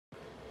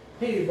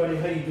Hey everybody,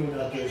 how you doing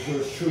out there? It's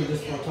yours truly.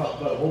 Just want to talk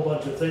about a whole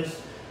bunch of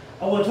things.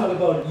 I want to talk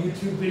about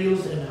YouTube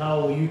videos and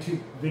how YouTube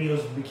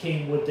videos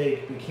became what they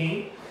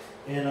became.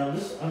 And I'm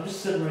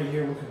just sitting right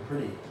here looking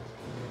pretty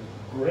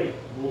great,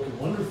 looking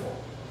wonderful.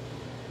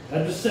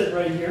 I'm just sitting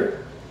right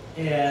here,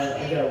 and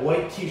I got a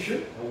white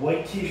T-shirt,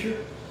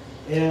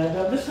 and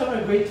I'm just having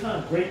a great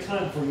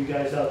time for you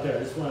guys out there. I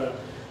just want to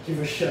give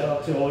a shout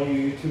out to all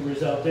you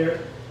YouTubers out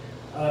there.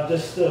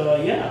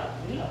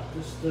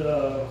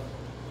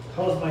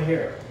 How's my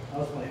hair?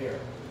 I'm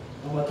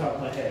gonna top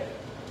my head.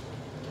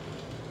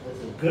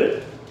 Is it good?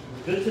 Is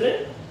it good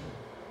today?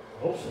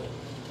 I hope so.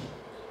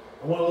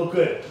 I want to look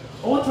good.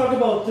 I want to talk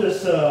about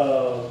this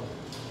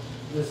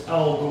this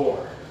Al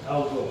Gore.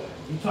 Al Gore.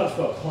 He talks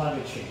about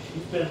climate change.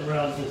 He's been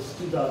around since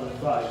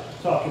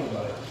 2005 talking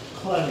about it.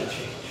 Climate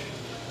change.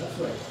 That's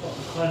right.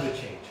 Climate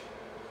change.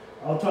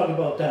 I'll talk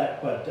about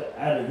that, but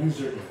add a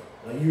username.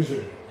 A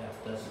username. Yeah,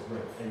 that's it.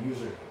 Right. A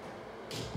username.